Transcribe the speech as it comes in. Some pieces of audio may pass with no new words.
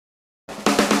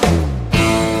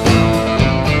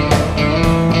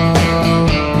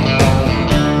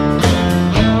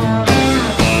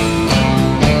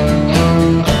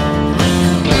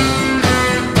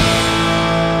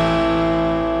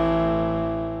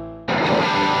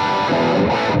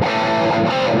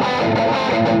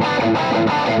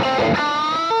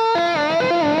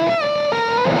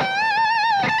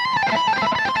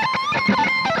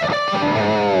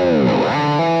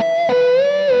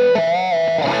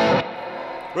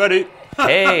Ready?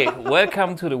 Hey,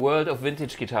 welcome to the world of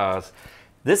vintage guitars.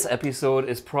 This episode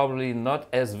is probably not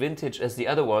as vintage as the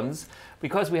other ones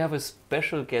because we have a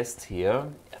special guest here,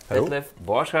 Dethy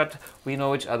Borchert. We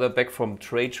know each other back from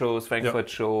trade shows, Frankfurt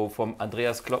show, from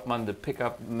Andreas Kloppmann, the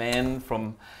pickup man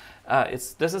from...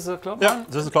 this is a Kloppmann? Yeah,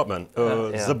 this is Kloppmann.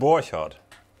 The Borchert.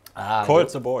 Called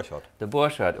the Borchert. The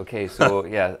Borchert, okay. So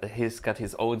yeah, he's got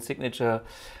his own signature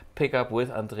pickup with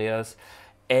Andreas.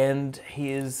 And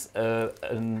he is a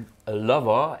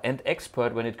lover and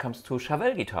expert when it comes to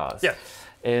Charvel guitars. Yeah.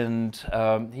 And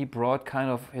he brought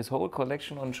kind of his whole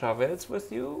collection on Charvels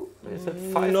with you. Is it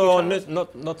 5 No, guitars?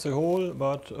 not the whole,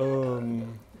 but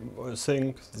I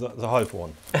think the half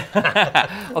one.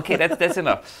 Okay, that's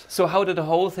enough. So how did the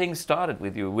whole thing started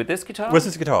with you? With this guitar? With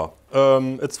this guitar.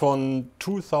 It's from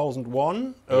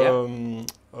 2001.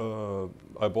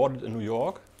 I bought it in New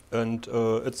York, and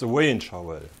it's a Wayne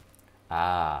Charvel.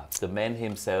 Ah, the man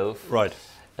himself. Right.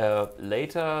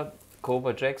 Later,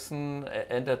 Grover Jackson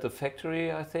entered the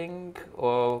factory, I think,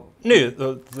 or... No,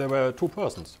 there were two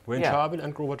persons, Wayne Charvel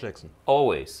and Grover Jackson.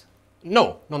 Always?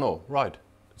 No, right.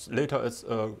 Later it's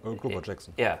Grover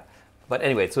Jackson. Yeah, but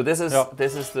anyway, so this is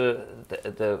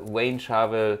the Wayne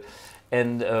Charvel,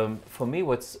 and for me,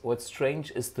 what's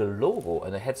strange is the logo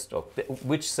and the headstock,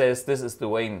 which says this is the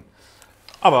Wayne.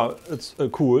 Aber it's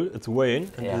cool. It's Wayne,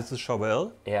 and this is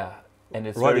Charvel. Yeah, and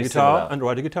it's ride very a guitar similar. and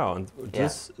ride a guitar, and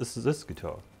this is this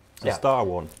guitar, the star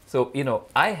one. So you know,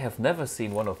 I have never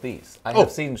seen one of these. I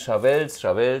have seen Charvels,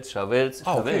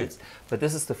 Okay. but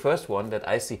this is the first one that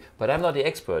I see. But I'm not the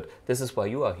expert. This is why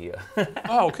you are here.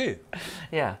 Okay.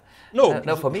 Yeah.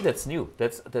 No, for me that's new.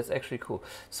 That's actually cool.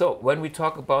 So when we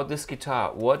talk about this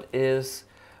guitar, what is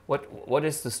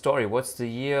the story? What's the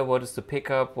year? What is the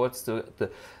pickup? What's the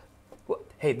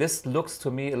Hey, this looks to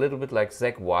me a little bit like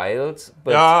Zakk Wylde.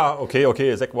 But okay,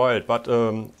 Zakk Wylde. But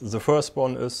the first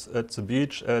one is at the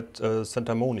beach at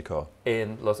Santa Monica.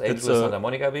 In Los Angeles, Santa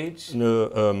Monica Beach?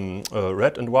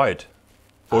 Red and white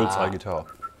bullseye guitar.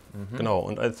 Genau,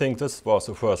 and I think this was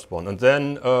the first one. And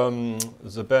then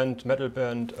the metal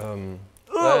band...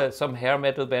 well, some hair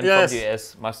metal band from the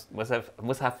US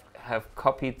must have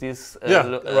copied this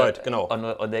genau.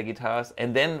 on their guitars,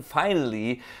 and then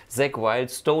finally Zakk Wylde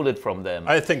stole it from them.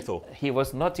 I think so. He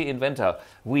was not the inventor,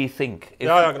 we think.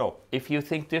 Genau. If you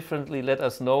think differently, let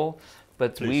us know.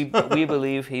 But we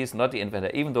believe he's not the inventor,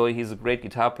 even though he's a great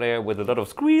guitar player with a lot of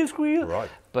squeal. Right.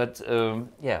 But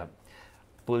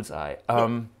bullseye.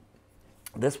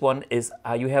 This one is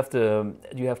you have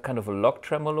kind of a lock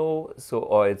tremolo,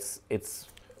 or it's.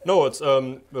 No, it's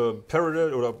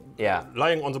parallel or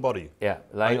lying on the body. Yeah,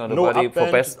 lying on the no body up for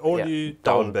bend, best. only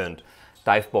down bend.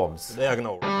 Dive bombs. Yeah,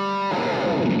 genau.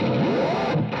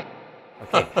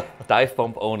 Okay, dive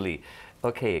bomb only.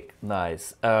 Okay,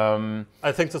 nice.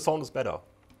 I think the sound is better.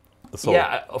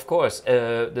 Yeah, of course.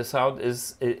 The sound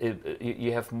is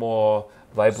you have more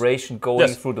vibration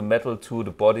going through the metal to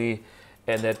the body,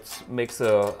 and that makes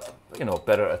a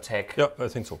better attack. Yeah, I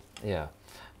think so. Yeah.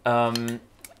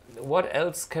 What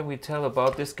else can we tell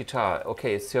about this guitar?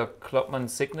 Okay, it's your Kloppmann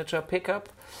signature pickup.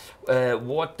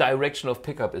 What direction of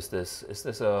pickup is this? Is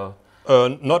this a...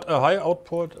 not a high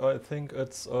output. I think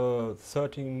it's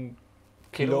 13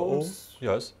 kilo ohms.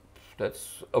 Yes.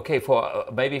 That's okay for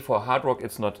maybe for hard rock.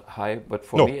 It's not high, but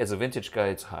for me as a vintage guy,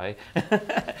 it's high.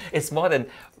 It's more than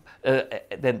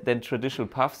traditional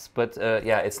puffs, but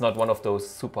it's not one of those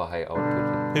super high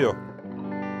output. Here.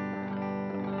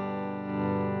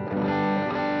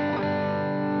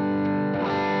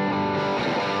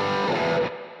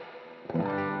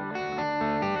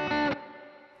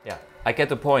 I get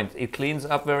the point. It cleans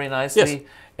up very nicely,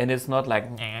 and it's not like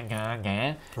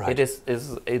right.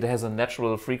 It has a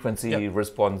natural frequency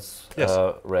response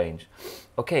range.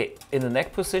 Okay, in the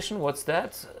neck position, what's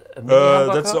that?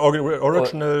 That's the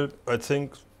original, I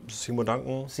think, Seymour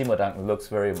Duncan. Seymour Duncan looks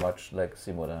very much like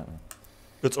Seymour Duncan.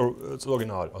 It's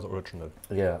original, also original.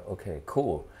 Yeah. Okay.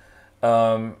 Cool.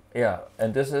 And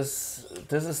this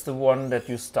is the one that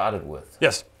you started with.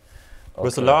 Yes. Okay.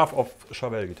 With the love of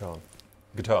Charvel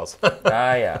guitars.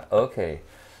 Okay.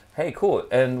 Hey, cool.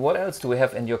 And what else do we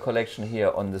have in your collection here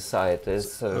on the side?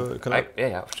 There's sure.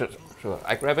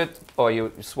 I grab it or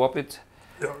you swap it.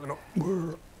 Yeah, genau.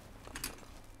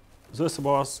 This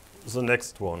was the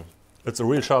next one. It's a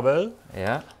real Charvel.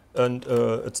 Yeah. And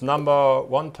it's number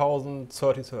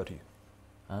 103030.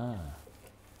 Ah.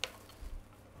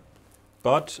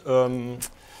 But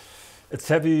It's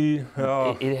heavy.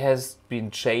 It has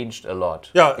been changed a lot.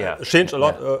 Yeah, changed a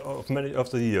lot of many of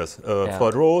the years.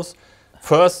 For those,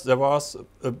 first there was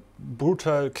a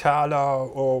brutal Kala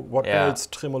or what else,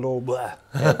 tremolo. Blah.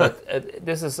 But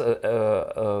this is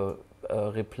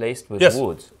replaced with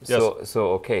wood.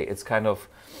 So okay, it's kind of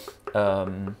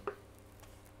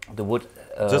the wood.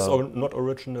 This not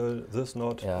original. This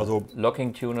not. Also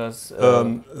locking tuners.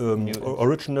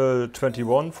 Original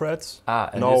 21 frets.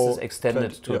 And now this is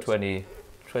extended to 20,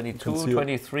 22,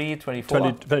 23,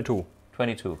 24? 22.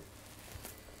 22.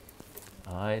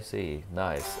 I see.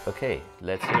 Nice. Okay,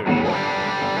 let's hear it.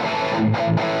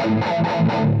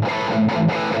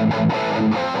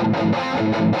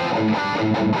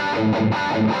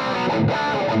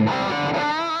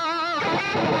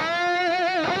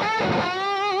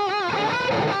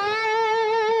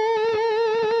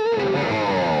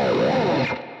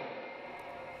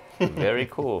 Very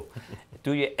cool.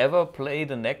 Do you ever play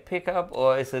the neck pickup,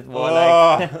 or is it more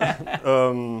like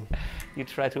you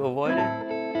try to avoid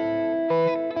it?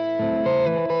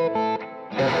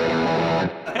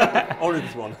 Only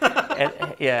this one. And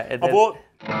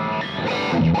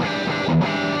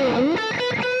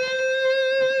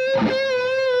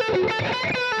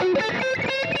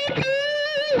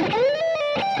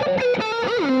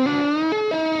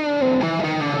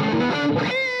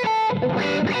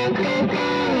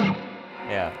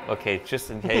okay, just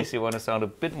in case you want to sound a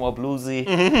bit more bluesy,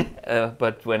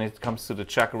 but when it comes to the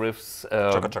chaka riffs,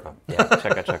 chaka chaka. Yeah,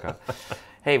 chaka chaka.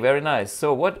 Hey, very nice.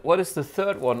 So what is the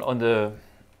third one on the?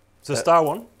 The star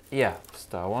one? Yeah,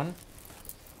 star one.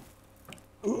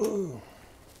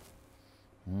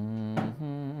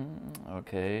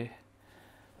 Okay,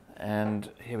 and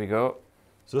here we go.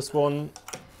 This one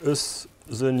is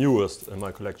the newest in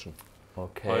my collection.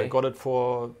 Okay. I got it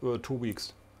for 2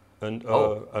 weeks, and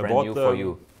I brand bought new them for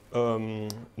you.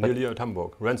 Nearly at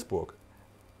Hamburg, Rendsburg.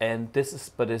 And this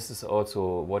is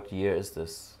also, what year is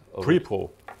this?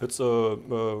 Pre-Pro. It's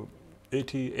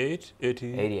 88,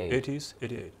 88. 80s,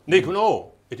 88.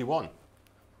 No, 81.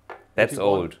 That's 81,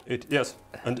 old. Yes,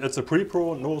 and it's a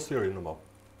Pre-Pro, no serial number.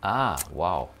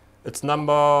 Wow. It's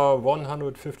number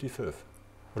 155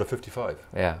 or 55.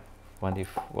 Yeah,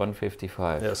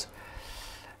 155. Yes.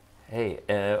 Hey,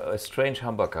 a strange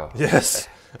humbucker. Yes.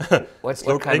 What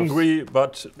look kind angry,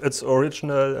 but it's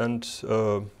original and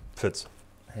fits.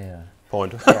 Yeah.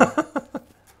 Point. Yeah.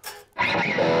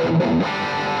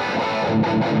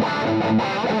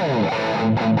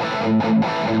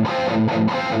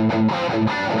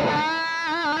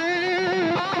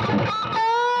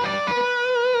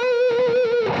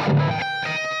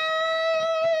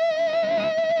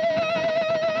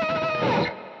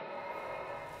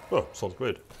 Oh, sounds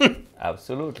great.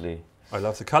 Absolutely. I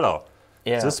love the color.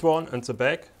 Yeah. This one and the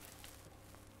back.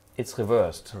 It's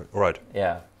reversed. Right.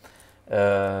 Yeah.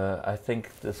 I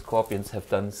think the Scorpions have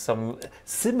done some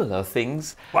similar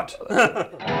things. What?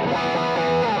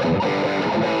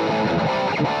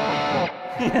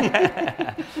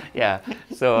 Yeah.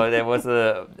 So there was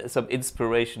some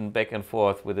inspiration back and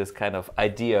forth with this kind of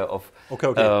idea of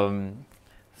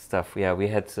stuff. Yeah, we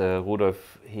had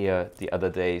Rudolf here the other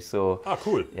day. So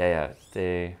cool. Yeah.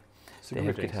 They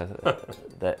have guitars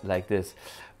like this.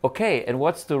 Okay, and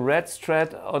what's the red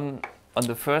Strat on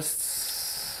the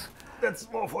first? That's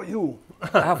more for you.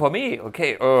 For me.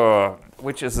 Okay.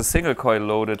 Which is a single coil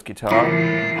loaded guitar.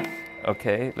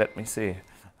 Okay, let me see.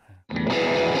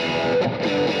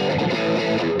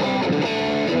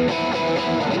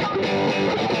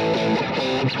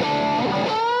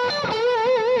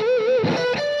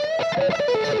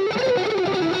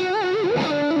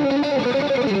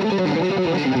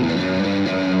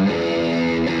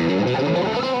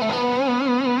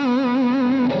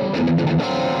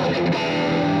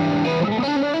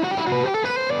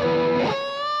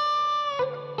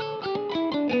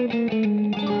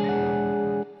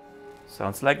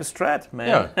 Sounds like a Strat,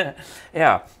 man. Yeah.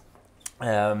 Yeah.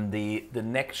 The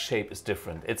neck shape is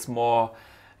different. It's more.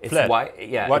 It's flat. Wide.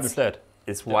 Yeah. Wide and flat.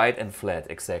 It's wide and flat,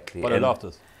 exactly. But I love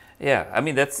this. Yeah. I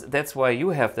mean that's why you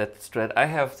have that Strat. I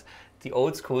have the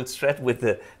old school Strat with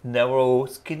the narrow,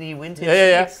 skinny vintage.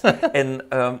 Yeah. And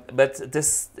but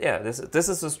this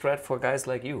is a Strat for guys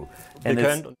like you. And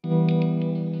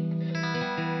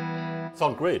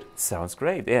sounds great. Sounds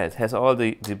great. Yeah. It has all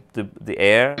the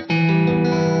air.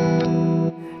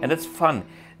 And it's fun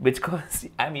because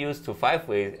I'm used to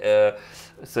 5-way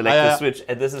select the switch,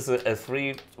 and this is a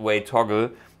 3-way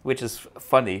toggle, which is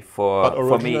funny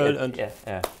for me.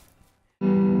 Yeah.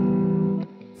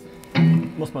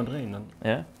 Muss man drehen, dann.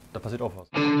 Ja? Da passiert auch was.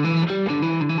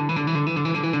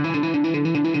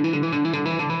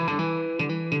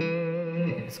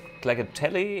 like a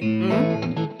telly.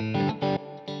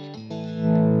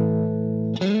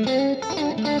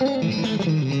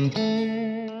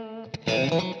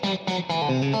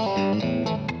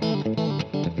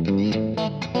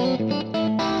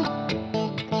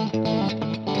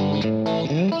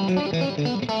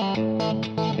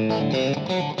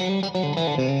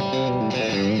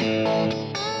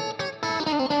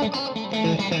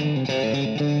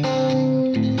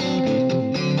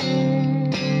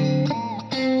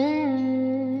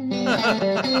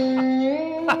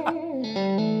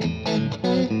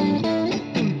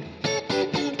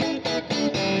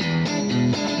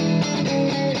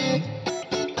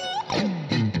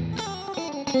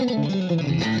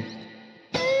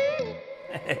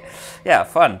 Yeah,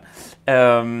 fun.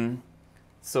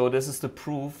 So this is the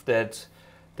proof that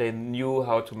they knew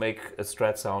how to make a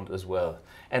Strat sound as well.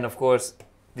 And of course,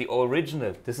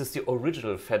 this is the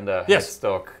original Fender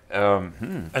headstock.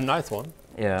 A nice one.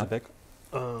 Yeah. The back.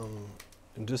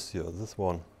 This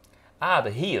one. Ah,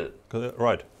 the heel.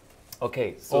 Right.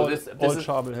 Okay, so this all is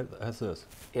Charvel has this.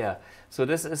 Yeah, so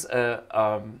this is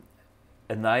a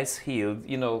nice heel.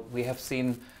 You know, we have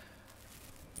seen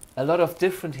a lot of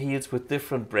different heels with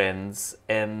different brands,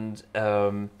 and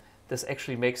this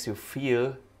actually makes you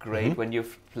feel great when you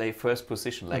play first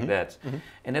position like that.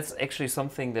 And that's actually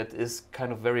something that is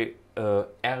kind of very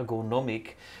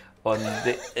ergonomic on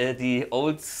the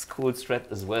old school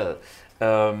Strat as well.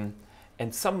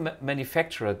 And some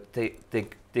manufacturer they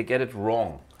get it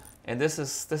wrong, and this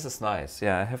is nice.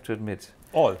 Yeah, I have to admit.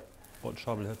 All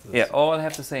Charvel have this. Yeah, all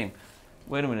have the same.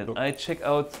 Wait a minute, Look. I check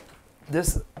out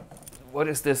this. What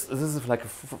is this? This is like a.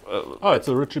 Oh, it's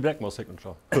a Richie Blackmore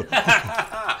signature.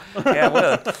 Yeah,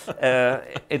 well,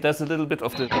 it does a little bit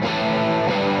of the.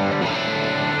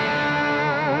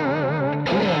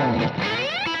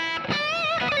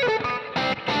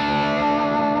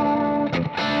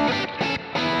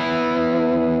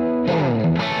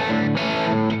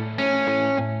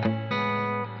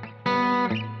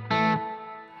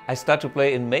 I start to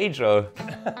play in major.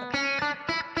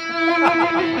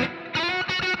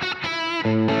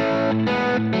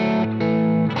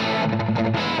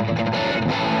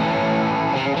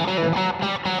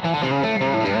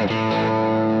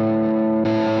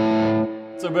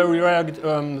 It's a very rare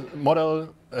model.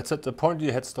 It's at the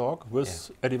pointy headstock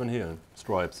with Eddie Van Halen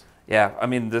stripes. Yeah, I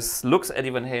mean, this looks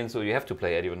Eddie Van Halen, so you have to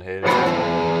play Eddie Van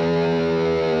Halen.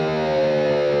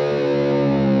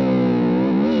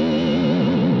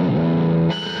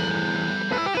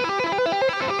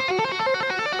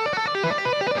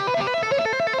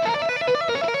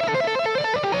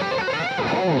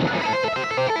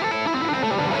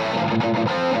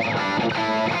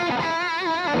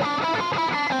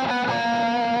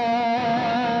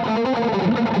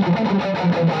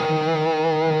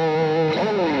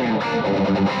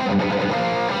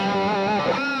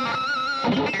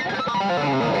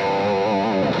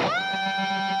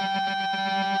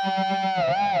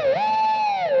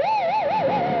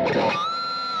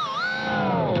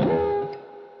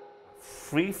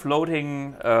 Free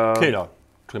floating Kehler,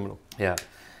 criminal. Yeah.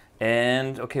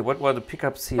 And okay, what were the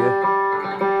pickups here?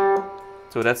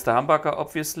 So that's the humbucker,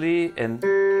 obviously, and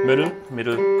middle,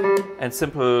 and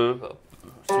simple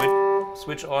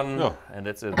switch on, Yeah. and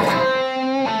that's it.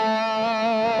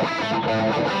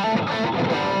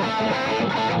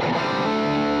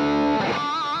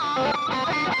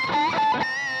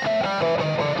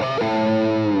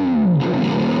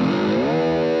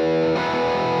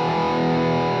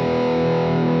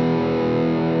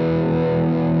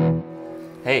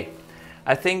 Hey,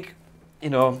 I think, you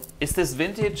know, is this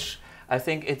vintage? I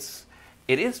think it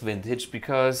is vintage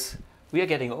because we are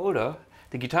getting older,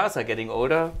 the guitars are getting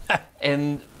older,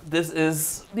 and this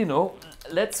is, you know,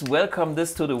 let's welcome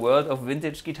this to the world of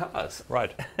vintage guitars.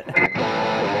 Right.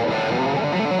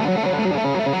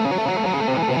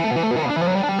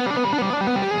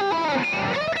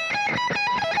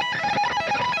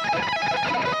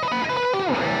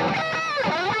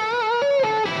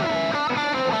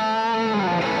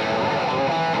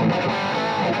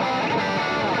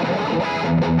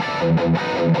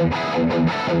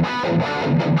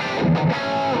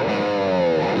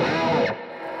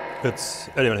 It's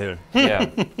Eddie Van Halen. Yeah.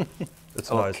 It's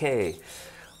nice. Okay.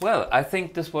 Well, I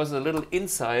think this was a little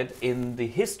insight in the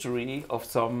history of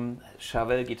some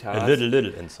Charvel guitars. A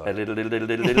little inside. A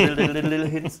little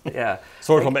hints. Yeah.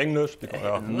 Sorry from English.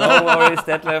 Because, No worries,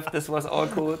 Detlef. This was all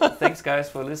cool. Thanks, guys,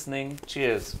 for listening.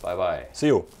 Cheers. Bye-bye. See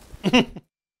you.